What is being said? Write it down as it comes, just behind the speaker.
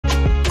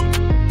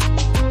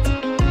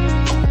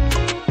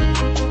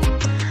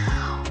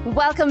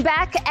Welcome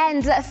back,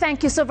 and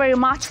thank you so very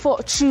much for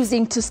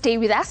choosing to stay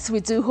with us. We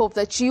do hope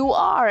that you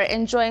are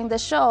enjoying the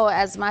show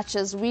as much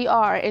as we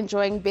are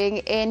enjoying being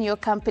in your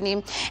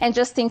company. And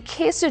just in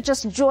case you're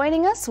just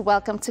joining us,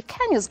 welcome to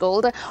Kenya's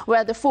Gold,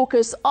 where the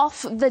focus of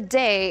the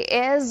day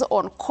is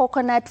on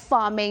coconut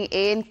farming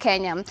in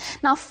Kenya.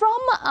 Now, from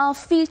our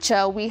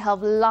feature, we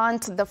have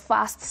learned the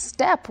first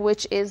step,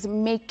 which is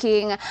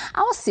making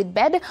our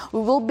seedbed.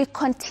 We will be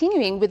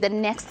continuing with the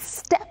next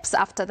steps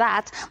after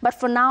that. But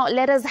for now,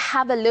 let us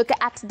have a look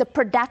at the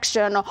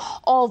production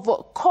of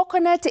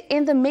coconut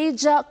in the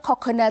major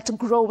coconut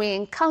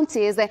growing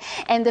counties.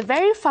 And the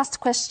very first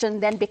question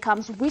then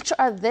becomes, which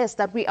are these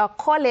that we are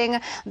calling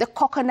the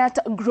coconut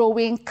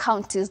growing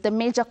counties? The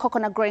major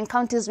coconut growing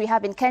counties we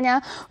have in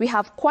Kenya, we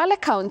have Kwale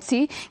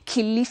County,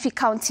 Kilifi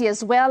County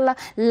as well,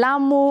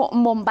 Lamu,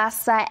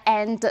 Mombasa,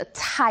 and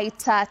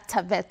Taita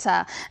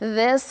Taveta.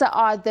 These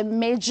are the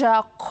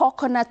major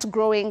coconut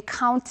growing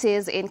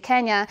counties in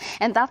Kenya,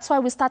 and that's why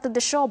we started the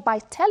show by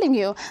telling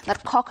you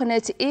that coconut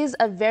is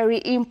a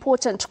very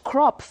important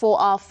crop for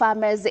our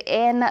farmers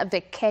in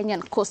the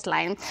Kenyan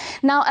coastline.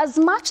 Now, as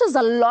much as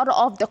a lot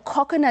of the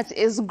coconut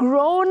is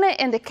grown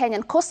in the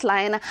Kenyan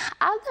coastline,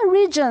 other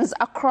regions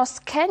across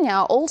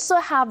Kenya also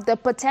have the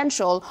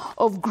potential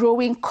of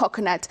growing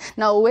coconut.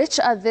 Now, which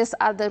are these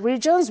other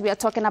regions? We are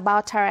talking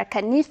about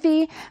Tharaka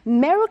Nithi,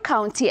 Meru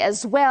County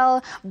as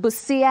well,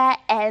 Busia,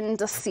 and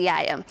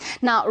Siaya.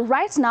 Now,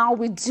 right now,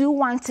 we do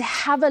want to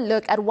have a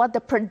look at what the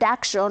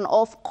production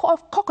of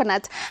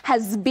coconut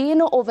has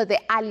been over the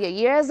earlier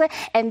years,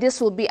 and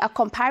this will be a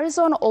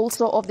comparison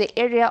also of the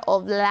area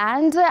of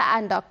land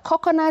and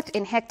coconut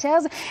in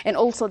hectares, and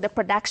also the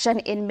production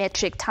in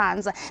metric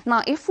tons.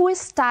 Now, if we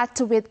start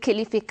with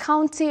Kilifi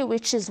County,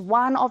 which is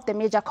one of the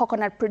major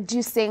coconut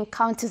producing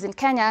counties in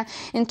Kenya,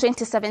 in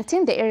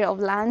 2017, the area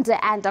of land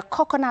and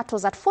coconut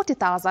was at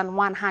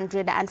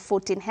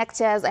 40,114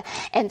 hectares,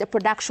 and the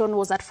production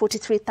was at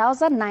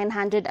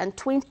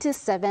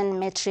 43,927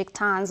 metric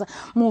tons.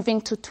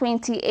 Moving to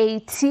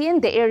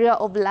 2018, the area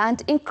of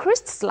land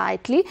increased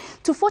slightly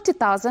to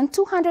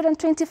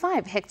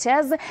 40,225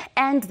 hectares,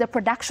 and the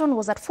production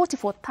was at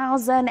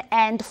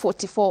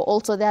 44,044.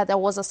 Also there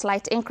was a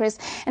slight increase.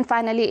 And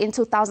finally, in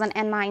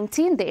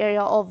 2019, the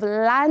area of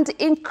land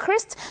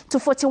increased to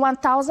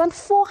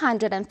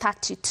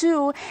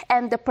 41,432,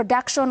 and the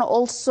production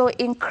also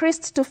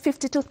increased to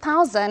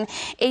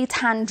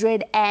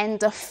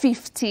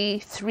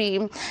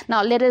 52,853.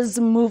 Now, let us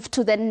move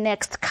to the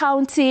next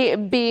county,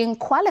 being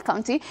Kwale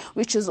County,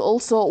 which is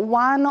also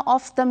one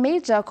of the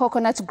major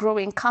coconut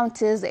growing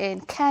counties in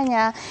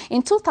Kenya.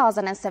 In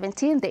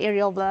 2017, the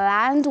area of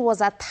land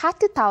was at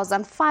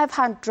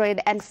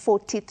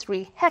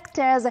 30,543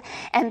 hectares,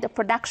 and the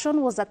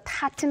production was at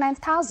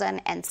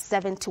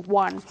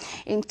 39,071.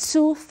 In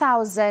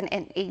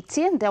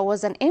 2018, there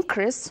was an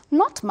increase,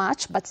 not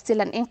much, but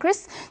still an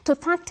increase, to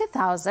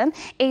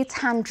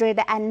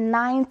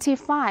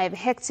 30,895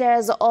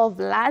 hectares of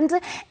land,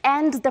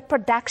 and the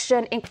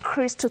production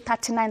increased to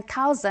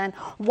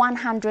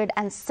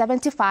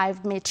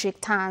 39,175 metric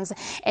tons.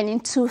 And in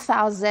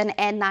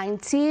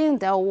 2019,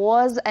 there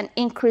was an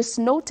increase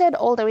noted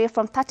all the way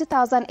from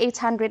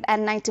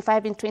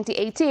 30,895 in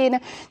 2018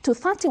 to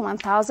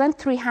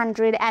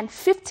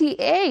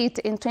 31,358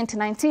 in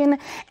 2019,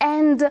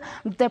 and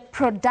the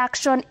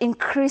production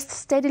increased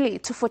steadily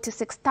to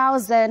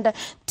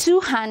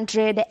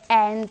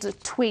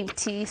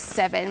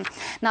 46,227.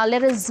 Now,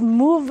 let us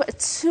move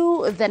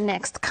to the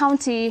next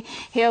county.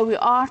 Here we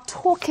are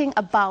talking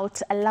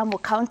about Lamu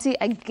County,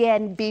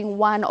 again being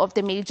one of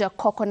the major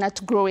coconut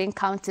growing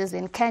counties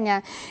in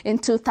Kenya. In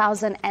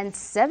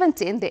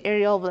 2017, the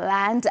area of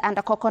land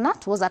under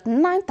coconut was at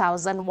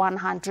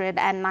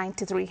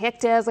 9,193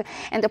 hectares,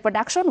 and the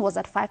production was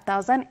at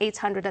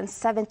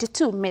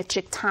 5,872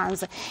 metric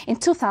tons. In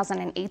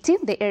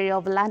 2018, the area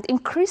of land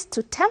increased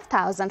to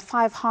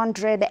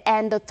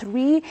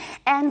 10,503,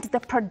 and the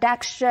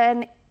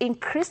production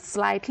increased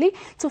slightly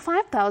to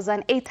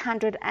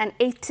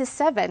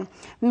 5,887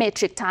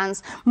 metric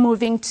tons.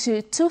 Moving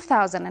to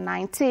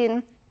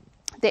 2019,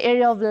 the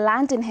area of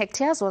land in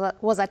hectares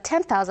was at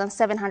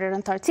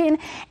 10,713,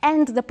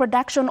 and the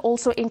production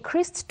also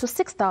increased to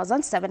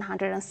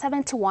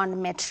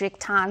 6,771 metric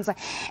tons.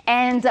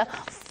 And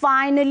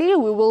finally,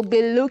 we will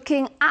be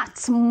looking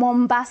at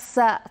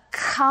Mombasa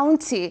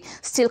County,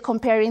 still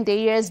comparing the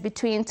years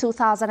between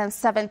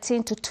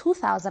 2017 to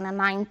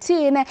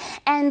 2019,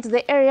 and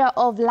the area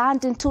of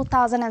land in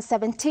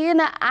 2017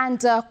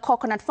 and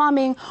coconut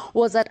farming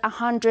was at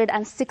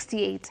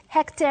 168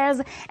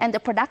 hectares, and the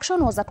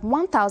production was at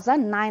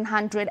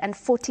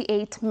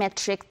 1,948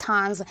 metric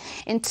tons.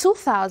 In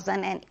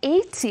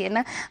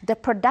 2018,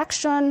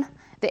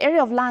 the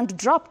area of land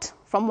dropped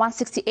from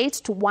 168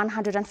 to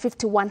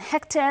 151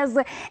 hectares,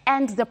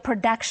 and the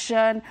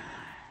production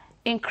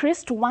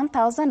increased to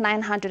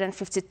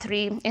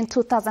 1,953. In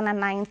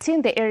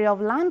 2019, the area of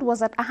land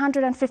was at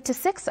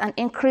 156, an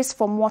increase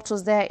from what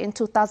was there in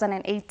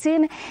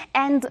 2018,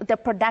 and the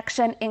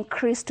production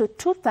increased to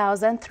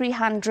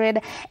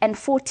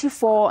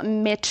 2,344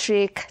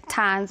 metric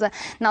tons.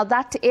 Now,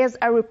 that is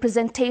a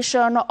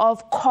representation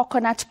of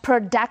coconut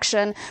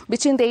production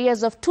between the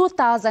years of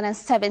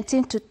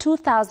 2017 to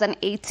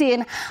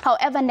 2018.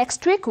 However,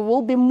 next week we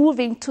will be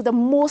moving to the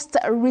most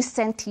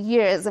recent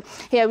years.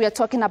 Here we are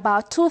talking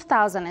about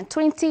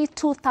 2020,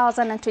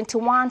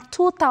 2021,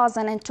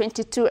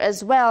 2022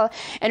 as well.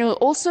 And we'll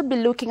also be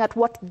looking at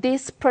what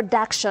this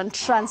production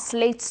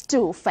translates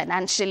to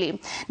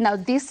financially. Now,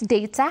 this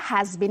data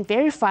has been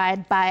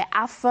verified by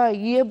AFA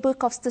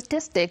Yearbook of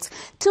Statistics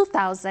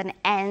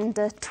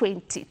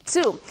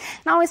 2022.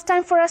 Now it's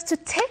time for us to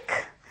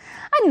take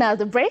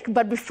another break,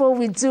 but before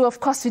we do,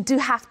 of course, we do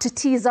have to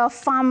tease our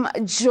farm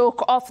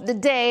joke of the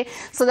day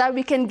so that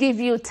we can give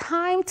you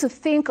time to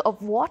think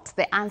of what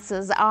the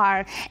answers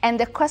are. And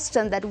the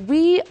question that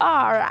we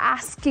are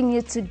asking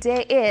you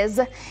today is,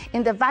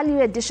 in the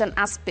value addition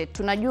aspect,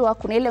 tunajua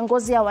kuna ile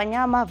ngozi ya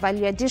wanyama,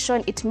 value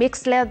addition, it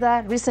makes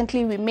leather.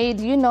 Recently we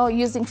made,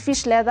 using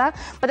fish leather.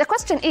 But the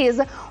question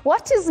is,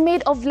 what is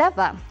made of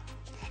leather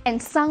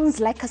and sounds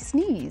like a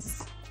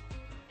sneeze?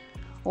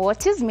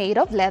 What is made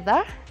of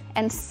leather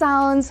and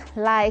sounds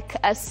like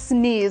a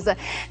sneeze?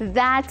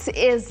 That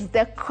is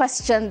the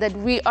question that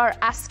we are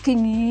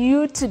asking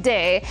you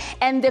today.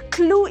 And the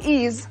clue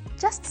is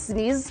just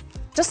sneeze.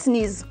 Just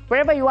sneeze.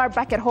 Wherever you are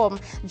back at home,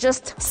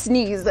 just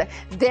sneeze.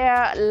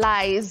 There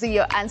lies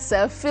your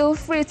answer. Feel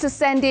free to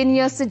send in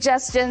your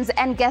suggestions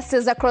and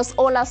guesses across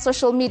all our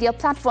social media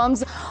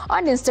platforms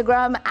on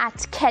Instagram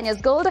at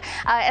Kenya's Gold.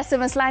 Our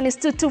SMS line is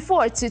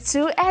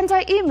 22422 and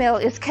our email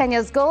is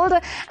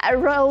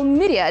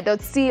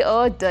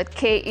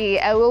kenyasgold@royalmedia.co.ke.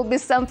 I will be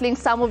sampling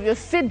some of your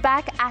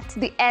feedback at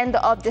the end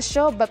of the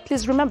show, but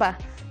please remember,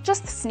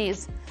 just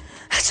sneeze.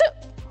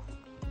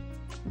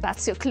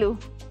 That's your clue.